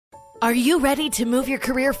Are you ready to move your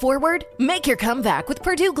career forward? Make your comeback with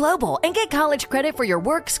Purdue Global and get college credit for your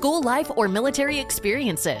work, school life, or military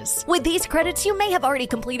experiences. With these credits, you may have already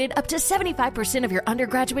completed up to 75% of your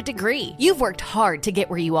undergraduate degree. You've worked hard to get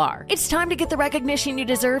where you are. It's time to get the recognition you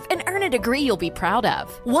deserve and earn a degree you'll be proud of,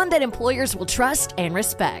 one that employers will trust and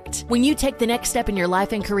respect. When you take the next step in your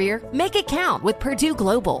life and career, make it count with Purdue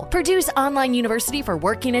Global, Purdue's online university for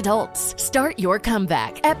working adults. Start your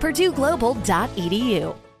comeback at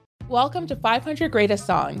purdueglobal.edu. Welcome to 500 Greatest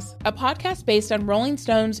Songs, a podcast based on Rolling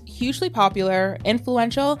Stone's hugely popular,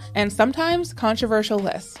 influential, and sometimes controversial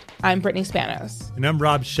list. I'm Brittany Spanos. And I'm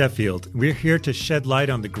Rob Sheffield. We're here to shed light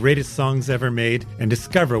on the greatest songs ever made and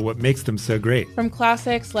discover what makes them so great. From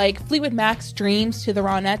classics like Fleetwood Mac's Dreams to the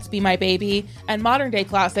Ronettes' Be My Baby, and modern-day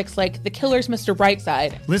classics like The Killer's Mr.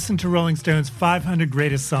 Brightside. Listen to Rolling Stone's 500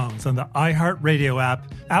 Greatest Songs on the iHeartRadio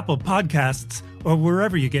app, Apple Podcasts, or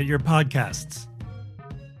wherever you get your podcasts.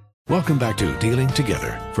 Welcome back to Dealing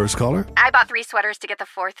Together. First caller? I bought 3 sweaters to get the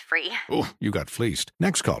 4th free. Oh, you got fleeced.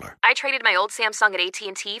 Next caller? I traded my old Samsung at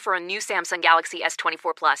AT&T for a new Samsung Galaxy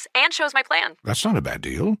S24 Plus and chose my plan. That's not a bad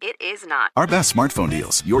deal. It is not. Our best smartphone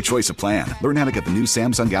deals. Your choice of plan. Learn how to get the new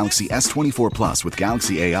Samsung Galaxy S24 Plus with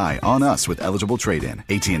Galaxy AI on us with eligible trade-in.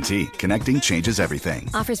 AT&T. Connecting changes everything.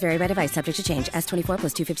 Offers vary by device. Subject to change. S24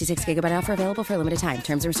 plus 256 gigabyte offer available for a limited time.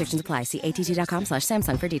 Terms and restrictions apply. See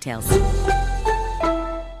att.com/Samsung for details.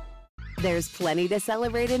 There's plenty to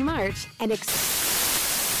celebrate in March and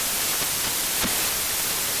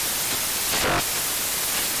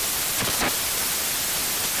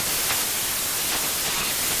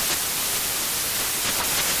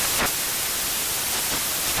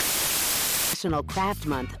National Craft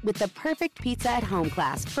Month with the perfect pizza at home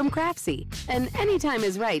class from Craftsy. And anytime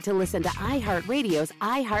is right to listen to iHeartRadio's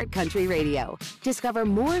iHeartCountry Radio. Discover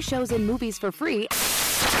more shows and movies for free.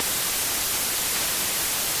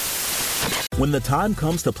 When the time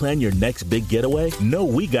comes to plan your next big getaway, know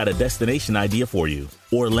we got a destination idea for you.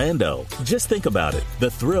 Orlando. Just think about it.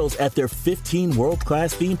 The thrills at their 15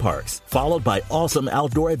 world-class theme parks, followed by awesome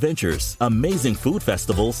outdoor adventures, amazing food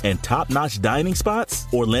festivals, and top-notch dining spots.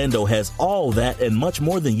 Orlando has all that and much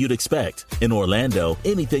more than you'd expect. In Orlando,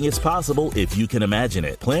 anything is possible if you can imagine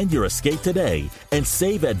it. Plan your escape today and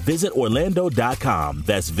save at visitorlando.com.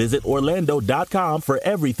 That's visitorlando.com for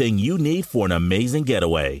everything you need for an amazing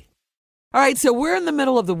getaway. All right, so we're in the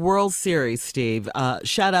middle of the World Series, Steve.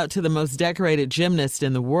 Shout out to the most decorated gymnast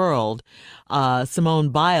in the world,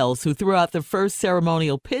 Simone Biles, who threw out the first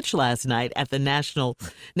ceremonial pitch last night at the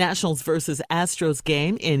Nationals versus Astros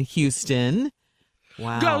game in Houston.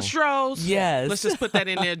 Wow. Go Stros. Yes. Let's just put that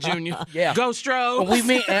in there, Junior. Yeah. Go Stros. We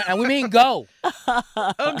mean go.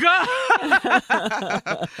 Go.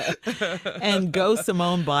 And go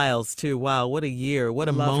Simone Biles, too. Wow, what a year. What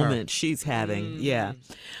a moment she's having. Yeah.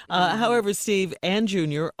 However, Steve and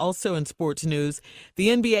Junior, also in sports news, the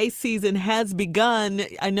NBA season has begun.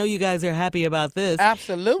 I know you guys are happy about this.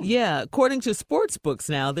 Absolutely. Yeah. According to sports books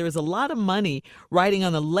now, there is a lot of money riding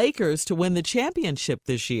on the Lakers to win the championship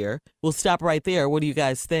this year. We'll stop right there. What do you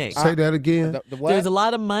guys think? Say that again. The what? There's a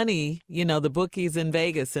lot of money, you know, the bookies in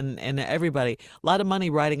Vegas and everybody, a lot of money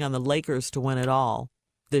riding on the Lakers to win it all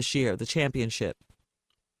this year, the championship.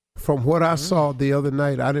 From what I saw the other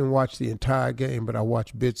night, I didn't watch the entire game, but I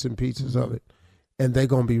watched bits and pieces of it, and they're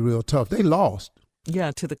going to be real tough. They lost.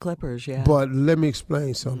 Yeah, to the Clippers, yeah. But let me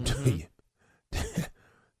explain something to you.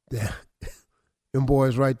 Them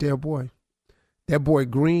boys right there, boy. That boy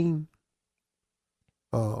Green,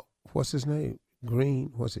 what's his name?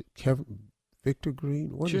 Green, was it Victor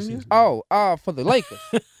Green? What is his name? For the Lakers.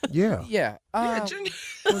 Yeah. Yeah. Junior.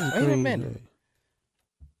 What is Wait a Green's minute. name?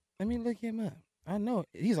 Let me look him up. I know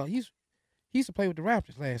he used to play with the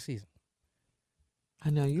Raptors last season. I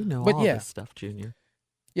know you know But all yeah. this stuff, Junior.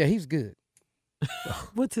 Yeah, he's good.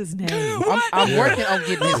 What's his name? I'm working on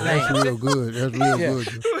getting his name. That's real good. That's real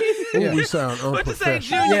good. Ooh, we sound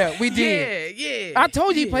unprofessional. Yeah, we did. Yeah. I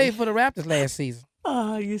told you he played for the Raptors last season.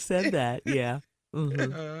 Oh, you said that. Yeah.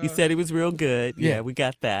 You said he was real good. Yeah, we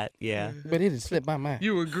got that. Yeah. But it had slipped my mind.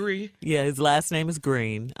 You agree? Yeah, his last name is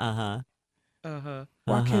Green. Uh-huh.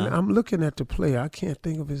 Why can't I'm looking at the player. I can't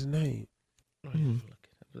think of his name.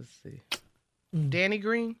 Let's see. Danny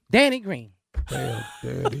Green? Danny Green. There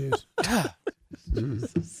it is.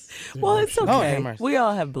 Well, it's okay. have mercy. We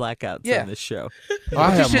all have blackouts on this show.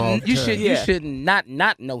 You should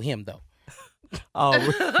not know him though. Oh,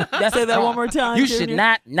 say that one more time. You Junior.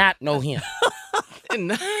 should not know him.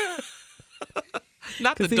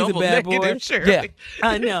 Not the he's a double bad negative, boy. sure. Yeah.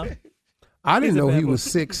 I know. I didn't He's a know bad he boy. was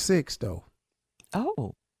 6'6", though.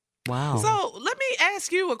 Oh, wow. So let me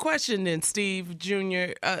ask you a question then, Steve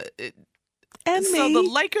Jr. And so me. the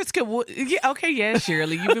Lakers can. Yeah,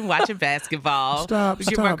 Shirley, you've been watching basketball.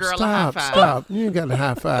 Give my girl a high five. Stop. You ain't got a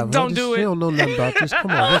high five. Don't do it. You don't know nothing about this.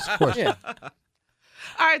 Come on, what's the question?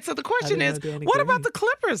 All right, so the question is, what about the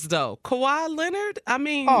Clippers, though? Kawhi Leonard? I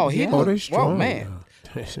mean... they strong. Whoa, man.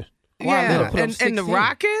 And the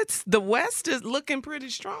Rockets, the West is looking pretty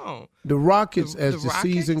strong. The Rockets, as the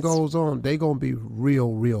season goes on, they're going to be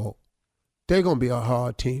real. They're going to be a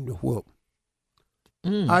hard team to whoop.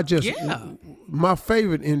 My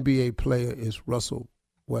favorite NBA player is Russell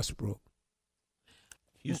Westbrook.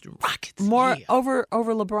 Houston Rockets. More over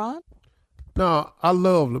LeBron? No, I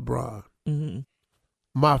love LeBron. Mm-hmm.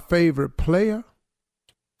 My favorite player,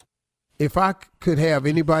 if I could have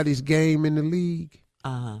anybody's game in the league,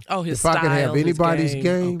 his if I could have anybody's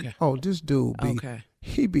game, okay. This dude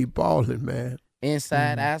he be balling, man.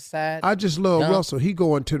 Inside, outside. I just love Russell. He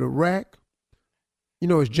go into the rack. You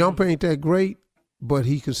know, his jumper ain't that great, but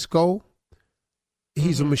he can score.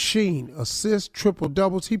 He's a machine. Assists, triple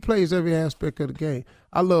doubles. He plays every aspect of the game.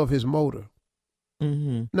 I love his motor.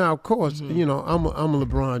 Mm-hmm. Now, of course, you know, I'm a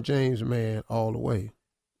LeBron James man all the way.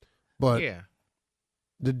 But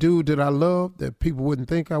the dude that I love that people wouldn't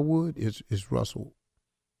think I would is Russell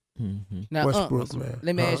Now, Westbrook, man.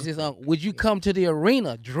 Let me ask you this, would you come to the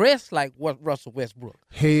arena dressed like Russell Westbrook?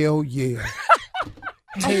 Hell yeah.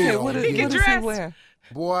 What does he wear?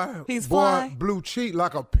 Boy, he's fly. Blue cheek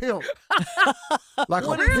like a pimp. Like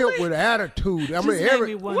a pimp with attitude. I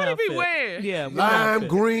mean, what did he wear? Yeah, lime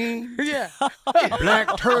green. Yeah. Black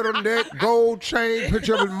turtleneck, gold chain,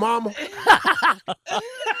 picture of his mama.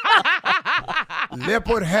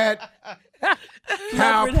 Leopard hat,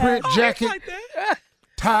 cow print jacket, like that.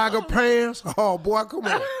 tiger pants. Oh, boy, come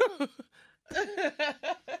on.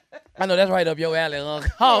 I know that's right up your alley,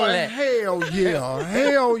 Uncle. All that. Hell yeah.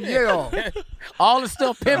 Hell yeah. All the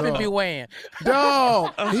stuff Pimpin' be wearing.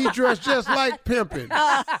 Dog, he dressed just like Pimpin'. Him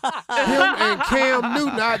and Cam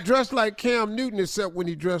Newton. I dressed like Cam Newton except when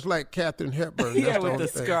he dressed like Katharine Hepburn. Yeah, That's with the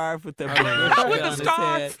thing. scarf, with the with the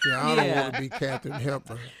scarf. Yeah, I don't want to be Katharine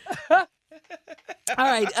Hepburn. All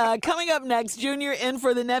right, coming up next, Junior in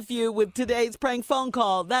for the nephew with today's prank phone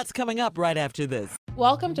call. That's coming up right after this.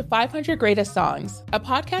 Welcome to 500 Greatest Songs, a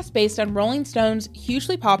podcast based on Rolling Stone's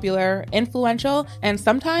hugely popular, influential, and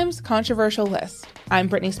sometimes controversial list. I'm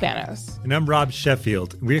Brittany Spanos. And I'm Rob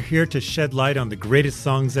Sheffield. We're here to shed light on the greatest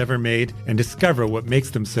songs ever made and discover what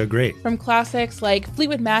makes them so great. From classics like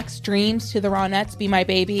Fleetwood Mac's Dreams to the Ronettes' Be My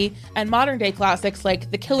Baby, and modern-day classics like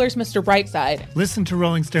The Killer's Mr. Brightside. Listen to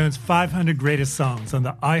Rolling Stone's 500 Greatest Songs on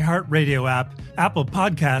the iHeartRadio app, Apple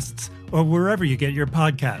Podcasts, or wherever you get your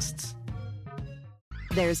podcasts.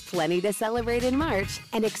 There's plenty to celebrate in March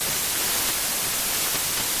and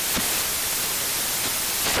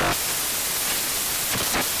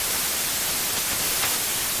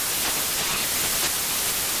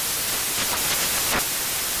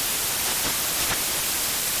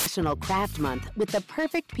National Craft Month with the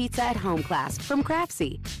perfect pizza at home class from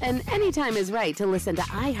Craftsy. And anytime is right to listen to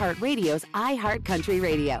iHeartRadio's iHeartCountry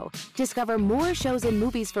Radio. Discover more shows and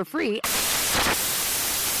movies for free.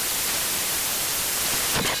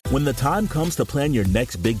 When the time comes to plan your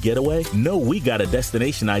next big getaway, know we got a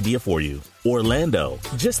destination idea for you. Orlando.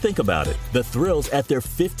 Just think about it. The thrills at their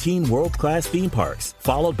 15 world-class theme parks,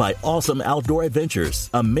 followed by awesome outdoor adventures,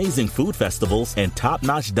 amazing food festivals, and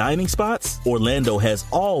top-notch dining spots. Orlando has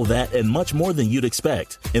all that and much more than you'd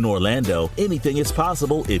expect. In Orlando, anything is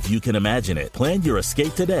possible if you can imagine it. Plan your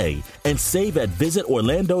escape today and save at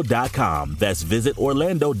visitorlando.com. That's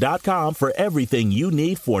visitorlando.com for everything you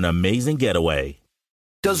need for an amazing getaway.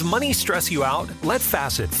 Does money stress you out? Let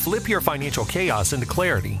Facet flip your financial chaos into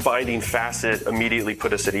clarity. Finding Facet immediately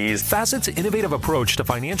put us at ease. Facet's innovative approach to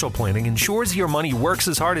financial planning ensures your money works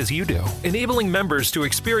as hard as you do, enabling members to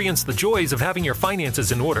experience the joys of having your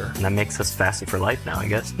finances in order. And that makes us Facet for life now, I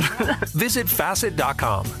guess. Visit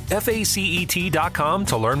Facet.com, FACET.com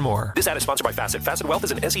to learn more. This ad is sponsored by Facet. Facet Wealth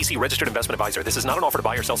is an SEC registered investment advisor. This is not an offer to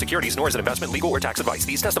buy or sell securities, nor is it investment, legal, or tax advice.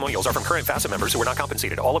 These testimonials are from current Facet members who are not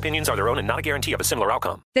compensated. All opinions are their own and not a guarantee of a similar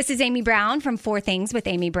outcome. This is Amy Brown from 4 Things with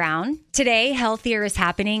Amy Brown. Today, healthier is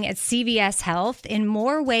happening at CVS Health in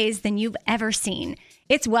more ways than you've ever seen.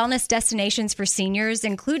 It's wellness destinations for seniors,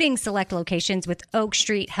 including select locations with Oak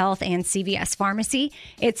Street Health and CVS Pharmacy.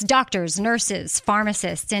 It's doctors, nurses,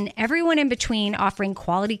 pharmacists, and everyone in between offering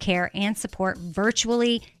quality care and support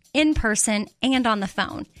virtually in person, and on the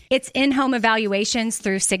phone. It's in-home evaluations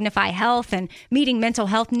through Signify Health and meeting mental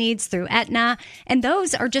health needs through Aetna. And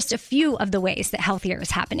those are just a few of the ways that Healthier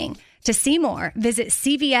is happening. To see more, visit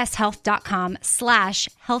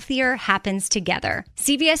cvshealth.com/healthierhappenstogether.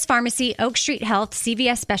 CVS Pharmacy, Oak Street Health,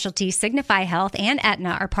 CVS Specialty, Signify Health, and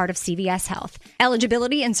Aetna are part of CVS Health.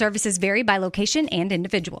 Eligibility and services vary by location and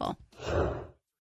individual.